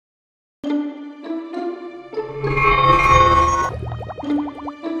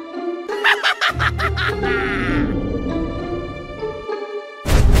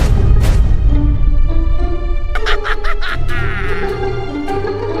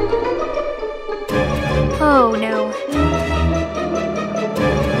Oh no.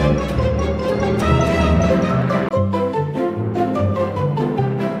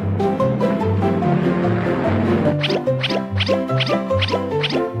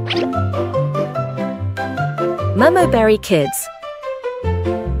 Mumberberry Kids.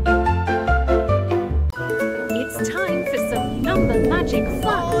 It's time for some number magic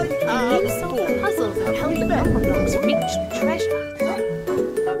fun. Can you solve the puzzles and help the Numberblocks reach the treasure?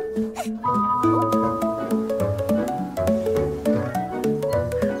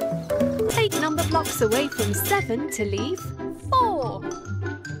 Take number blocks away from 7 to leave 4.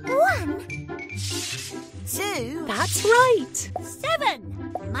 1, 2. That's right.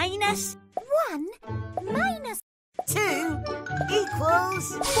 7 minus 1 minus 2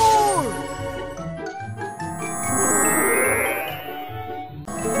 equals 4.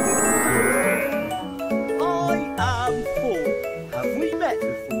 I am 4. Have we met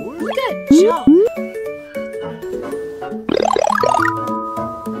before? Good job.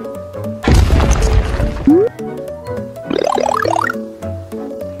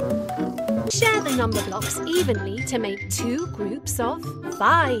 Share the number blocks evenly to make 2 groups of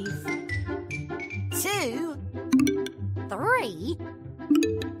 5. 2, 3,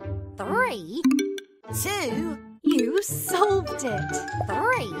 3, 2, You solved it.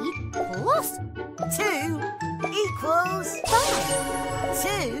 3 plus 2 equals 5.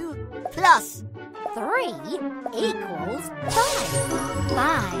 2 plus 3 equals 5.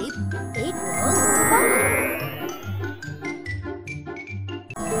 5 equals 5.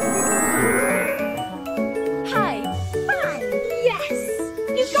 High five. Yes,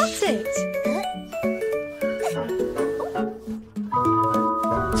 you got it.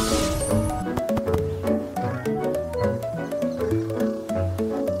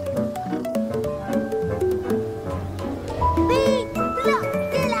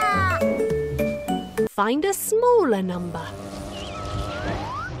 Find a smaller number.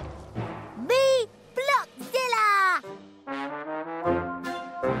 Big Blockzilla!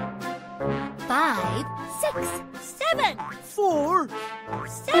 5, 6, 7, 4.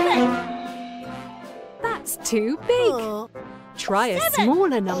 7. That's too big. Try a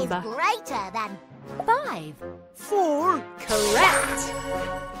smaller number. Is greater than 5. 4. Correct.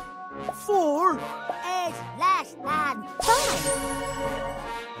 4. Is less than 5.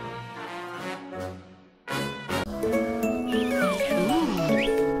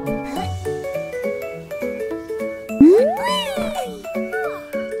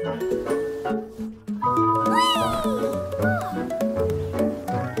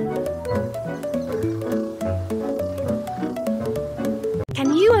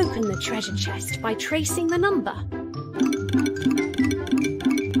 Can you open the treasure chest by tracing the number?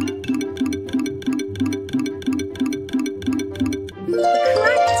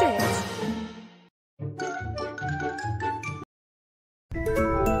 Cracked it!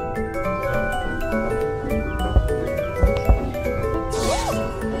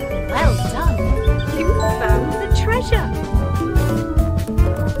 Well done! You found the treasure!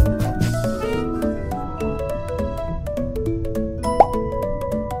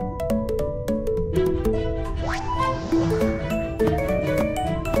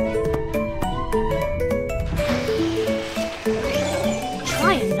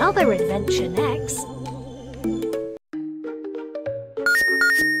 Try another adventure next.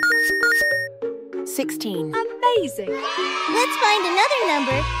 Amazing! Let's find another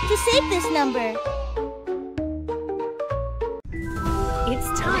number to save this number. It's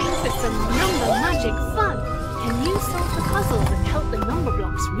time for some number magic fun. Can you solve the puzzles and help the number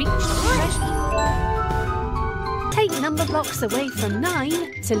blocks reach the treasure? Take number blocks away from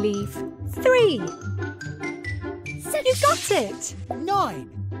 9 to leave 3. You got it! 9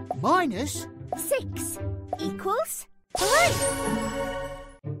 minus 6 equals 3.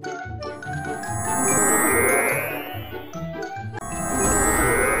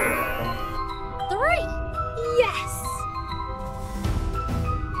 3. Yes!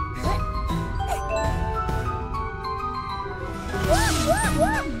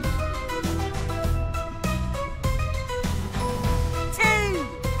 1. 2.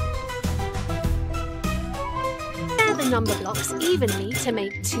 Share the number blocks evenly to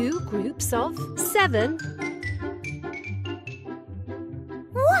make 2 groups of 7.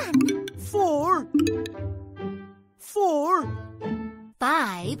 1. 4. 4.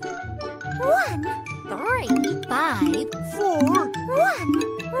 5. 1. 3. 5. 4. 1.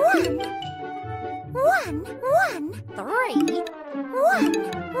 3.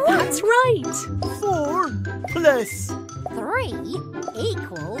 1. That's right! 4 plus 3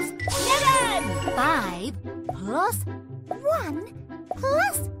 equals 7. 5 plus 1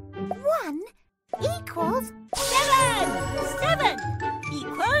 plus 1 equals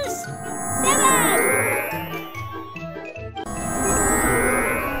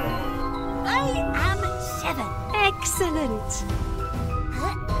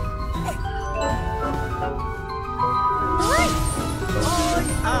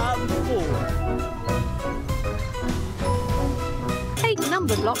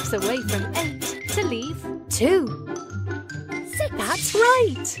blocks away from 8 to leave 2. 6. That's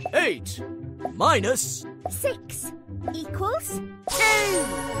right. 8 minus 6 equals 2.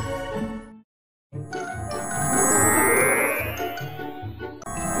 2.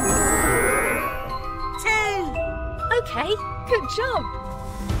 Okay, good job.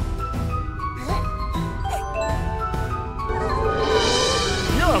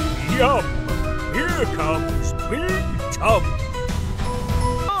 Yum, yum! Here comes Big Tum!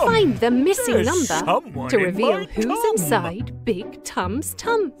 Find the missing There's number someone to in reveal my who's tum. inside Big Tum's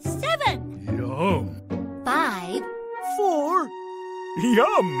tum. 7 Yum! 5 4.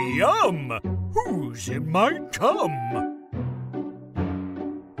 Yum, yum! Who's in my tum?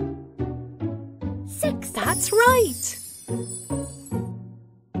 6 That's right.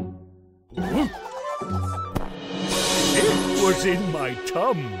 It was in my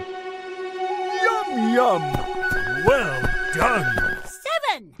tum. Yum, yum! Well done!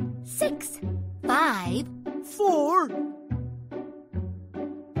 7 6 5 4.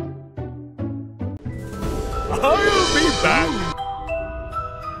 I'll be back!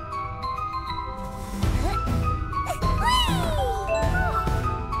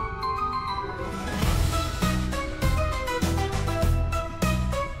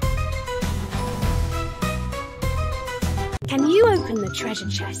 Can you open the treasure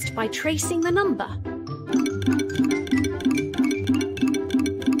chest by tracing the number?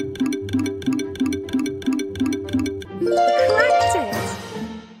 Cracked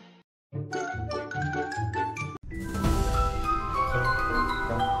it!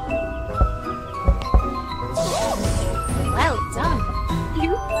 Well done!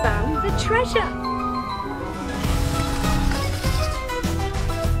 You found the treasure!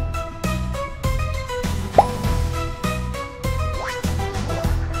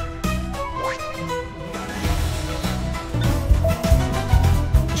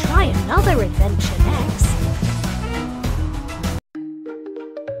 Try another adventure next.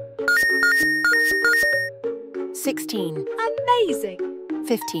 Amazing!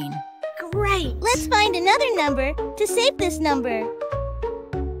 15. Great! Let's find another number to save this number.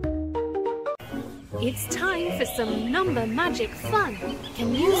 It's time for some number magic fun.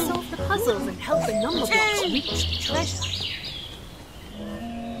 Can you solve the puzzles and help the Numberblocks reach the treasure?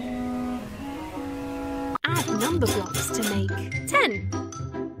 Add number blocks to make 10.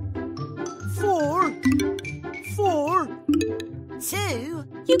 4. 4. 2.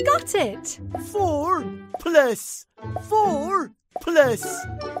 You got it! 4 plus 4 plus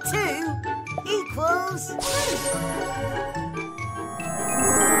 2 equals 2.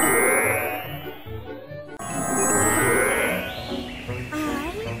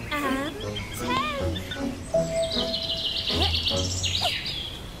 I am 10.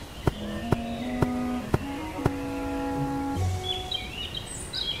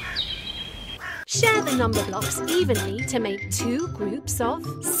 Share the number blocks evenly to make 2 groups of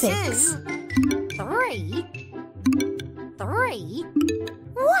 6. 3 3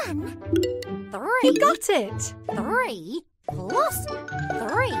 1 3 You got it! 3 plus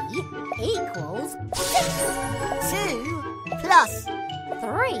 3 equals 6. 2 plus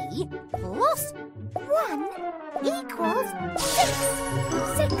 3 plus 1 equals 6.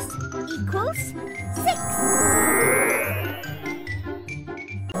 6 equals 6.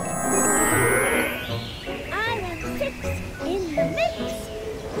 I am 6 in the mix.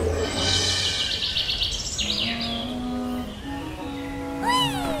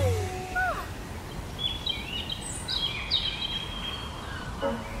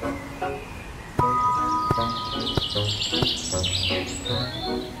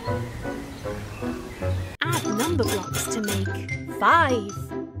 Add number blocks to make 5.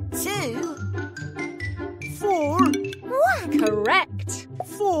 2 4 1 Correct!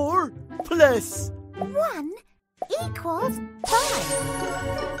 4 plus 1 equals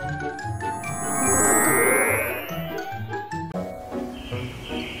 5.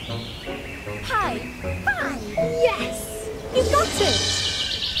 High 5. Yes! You got it!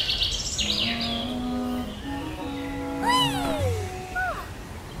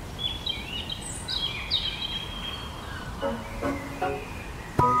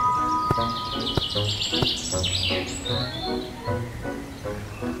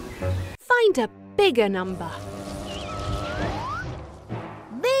 Find a bigger number.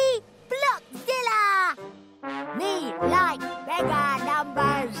 Me Blockzilla! Me like bigger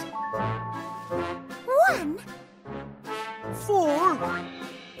numbers. 1 4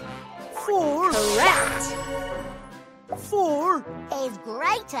 4 Correct! 4 is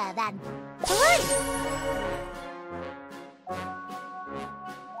greater than 3.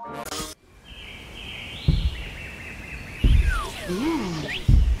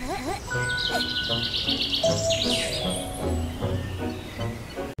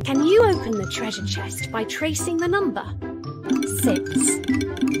 Can you open the treasure chest by tracing the number? 6.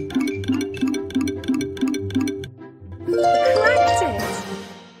 Cracked it!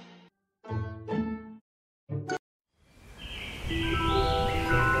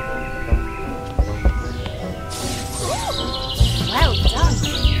 Well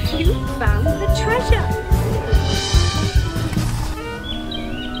done! You found the treasure!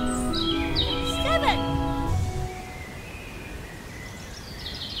 7.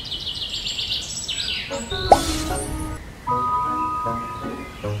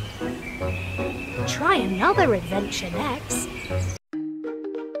 Try another adventure next.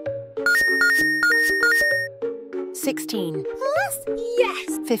 16. Plus,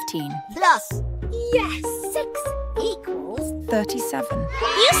 Yes! 15. plus, Yes! 6 equals. 37.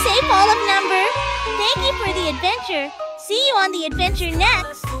 You say full of number. Thank you for the adventure. See you on the adventure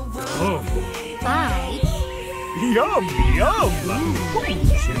next. Oh, 5. yum, yum!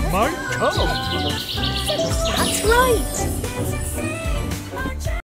 Who's in my tum? That's right!